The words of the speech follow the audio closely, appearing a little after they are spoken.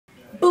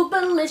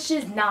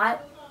Boobalicious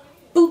not.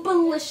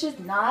 Boobalicious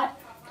not.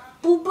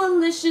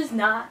 Boobalicious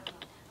not.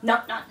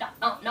 Not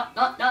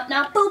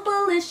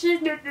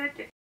boobalicious.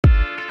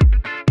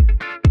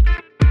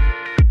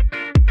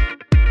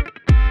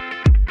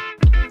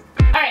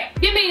 Alright,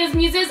 bienvenidos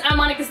muses, I'm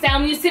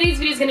Monicastylemuse. Today's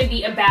video is going to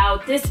be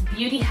about this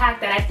beauty hack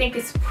that I think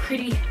is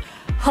pretty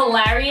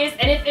hilarious,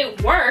 and if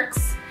it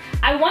works,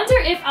 I wonder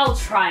if I'll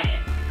try it.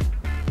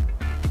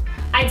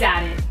 I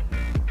doubt it.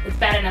 It's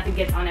bad enough it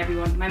gets on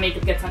everyone. My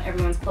makeup gets on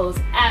everyone's clothes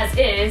as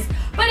is.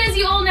 But as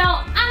you all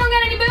know, I don't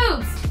got any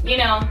boobs. You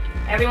know,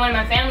 everyone in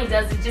my family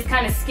does it. Just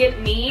kind of skip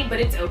me, but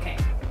it's okay.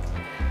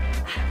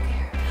 I don't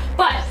care.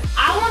 But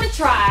I want to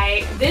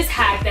try this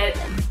hack that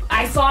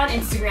I saw on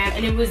Instagram,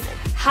 and it was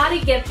how to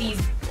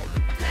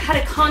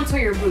contour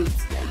your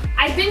boobs.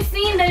 I've been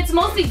seeing that it's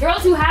mostly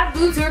girls who have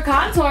boobs who are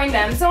contouring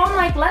them. So I'm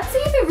like, let's see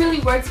if it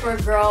really works for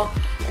a girl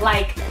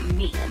like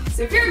me.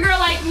 So if you're a girl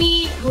like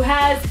me who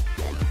has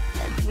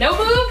no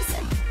boobs,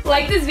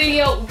 like this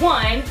video,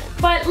 one,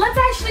 but let's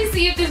actually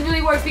see if this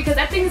really works because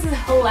I think this is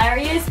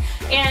hilarious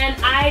and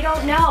I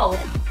don't know.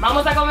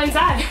 Vamos a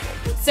comenzar.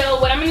 So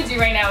what I'm gonna do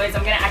right now is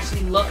I'm gonna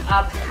actually look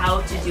up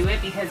how to do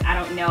it because I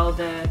don't know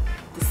the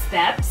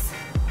steps.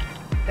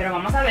 Pero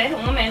vamos a ver,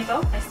 un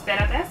momento.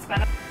 Espérate.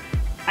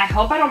 I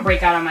hope I don't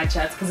break out on my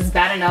chest because it's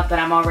bad enough that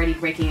I'm already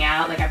breaking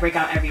out. Like I break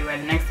out everywhere.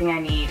 The next thing I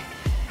need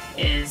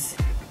is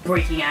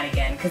breaking out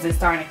again because it's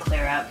starting to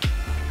clear up.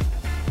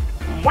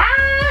 What?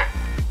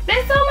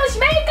 There's so much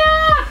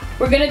makeup!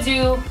 We're gonna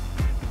do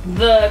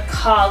the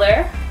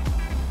collar.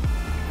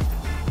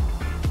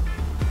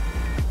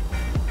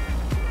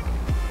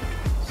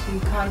 So you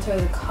contour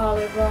the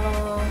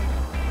collarbone.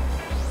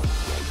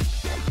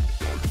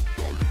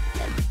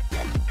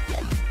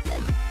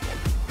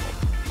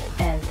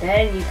 And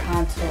then you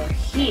contour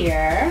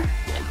here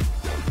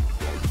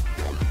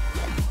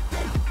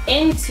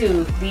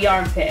into the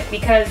armpit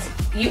because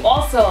you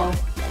also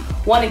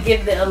want to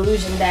give the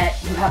illusion that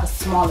you have a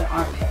smaller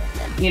armpit.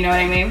 You know what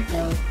I mean?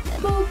 So,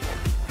 boop.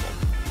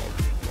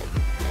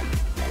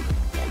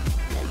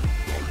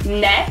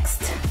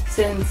 Next,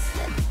 since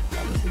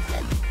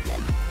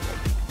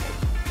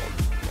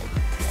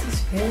does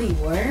this really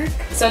work?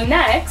 So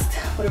next,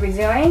 what are we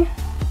doing?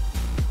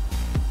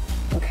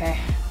 Okay.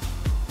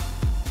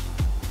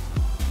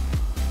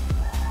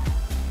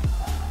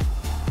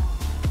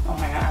 Oh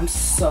my god, I'm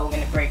so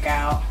gonna break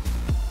out.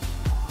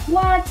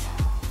 What?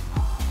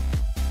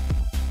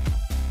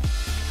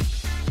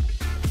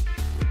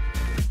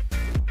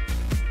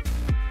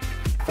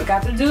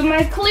 Forgot to do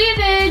my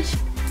cleavage.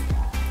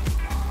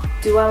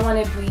 Do I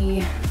want to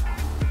be?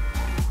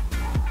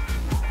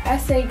 I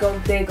say go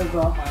big or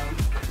go home.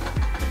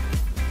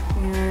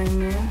 You know what I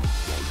mean?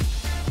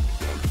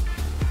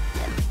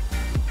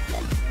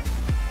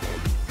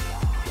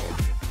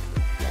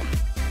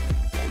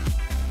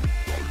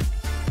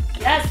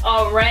 Yes,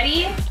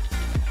 already.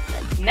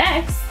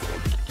 Next,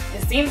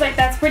 it seems like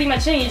that's pretty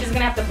much it. You're just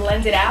gonna have to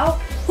blend it out.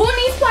 Who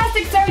needs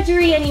plastic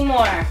surgery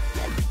anymore?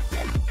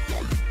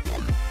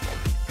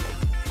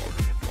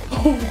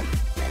 Oh,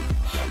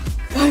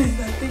 guys,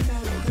 I think I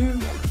do.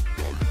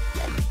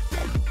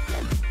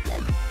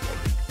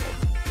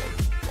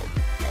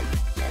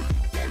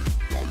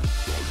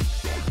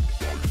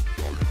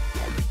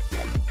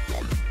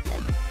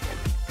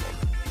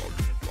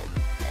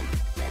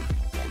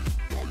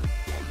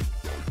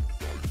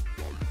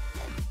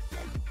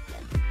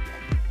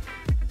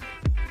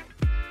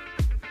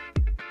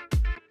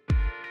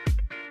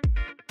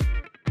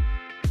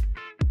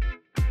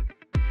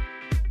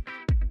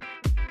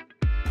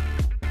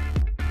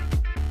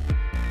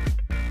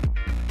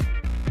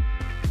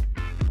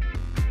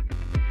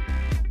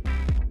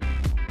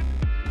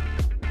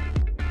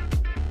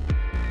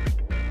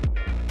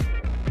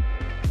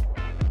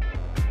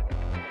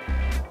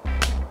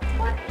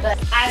 But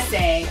I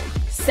say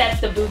set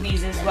the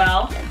boobies as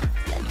well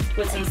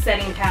with some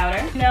setting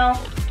powder, you know,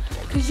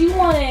 because you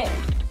want it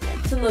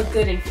to look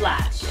good and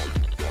flash.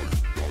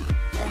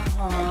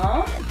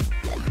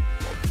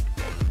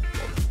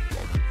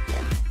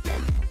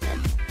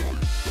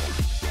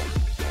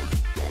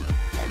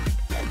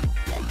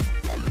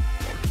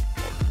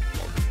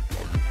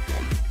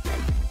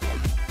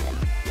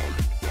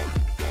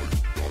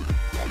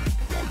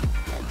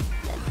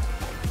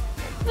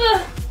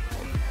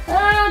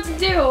 To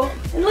do.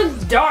 It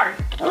looks dark.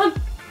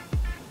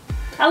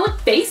 I look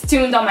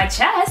face-tuned on my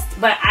chest,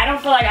 but I don't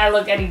feel like I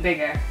look any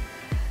bigger.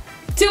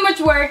 Too much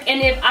work,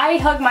 and if I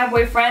hug my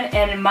boyfriend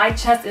and my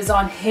chest is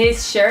on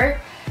his shirt,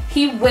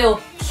 he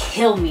will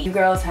kill me. You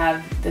girls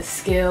have the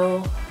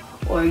skill,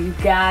 or you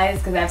guys,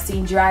 because I've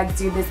seen drags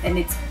do this and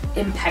it's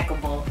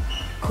impeccable.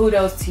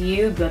 Kudos to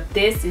you, but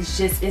this is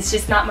it's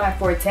just not my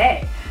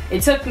forte.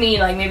 It took me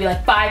maybe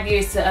 5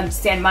 years to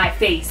understand my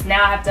face.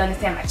 Now I have to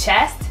understand my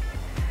chest.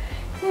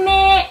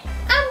 Meh,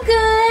 I'm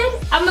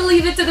good. I'm gonna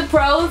leave it to the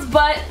pros,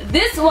 but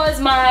this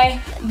was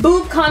my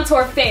boob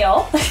contour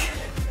fail.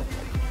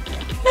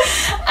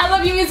 I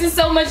love you muses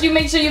so much. You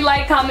make sure you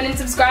like, comment, and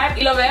subscribe.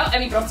 Y lo veo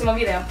en mi próximo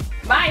video.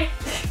 Bye.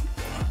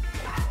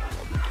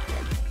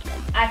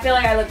 I feel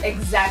like I look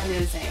exactly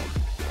the same.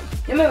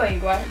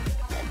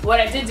 What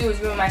I did do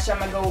is remove my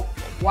shirt. I'm gonna go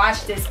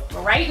wash this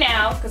right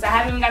now because I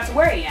haven't even got to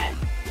wear it yet.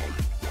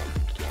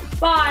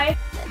 Bye.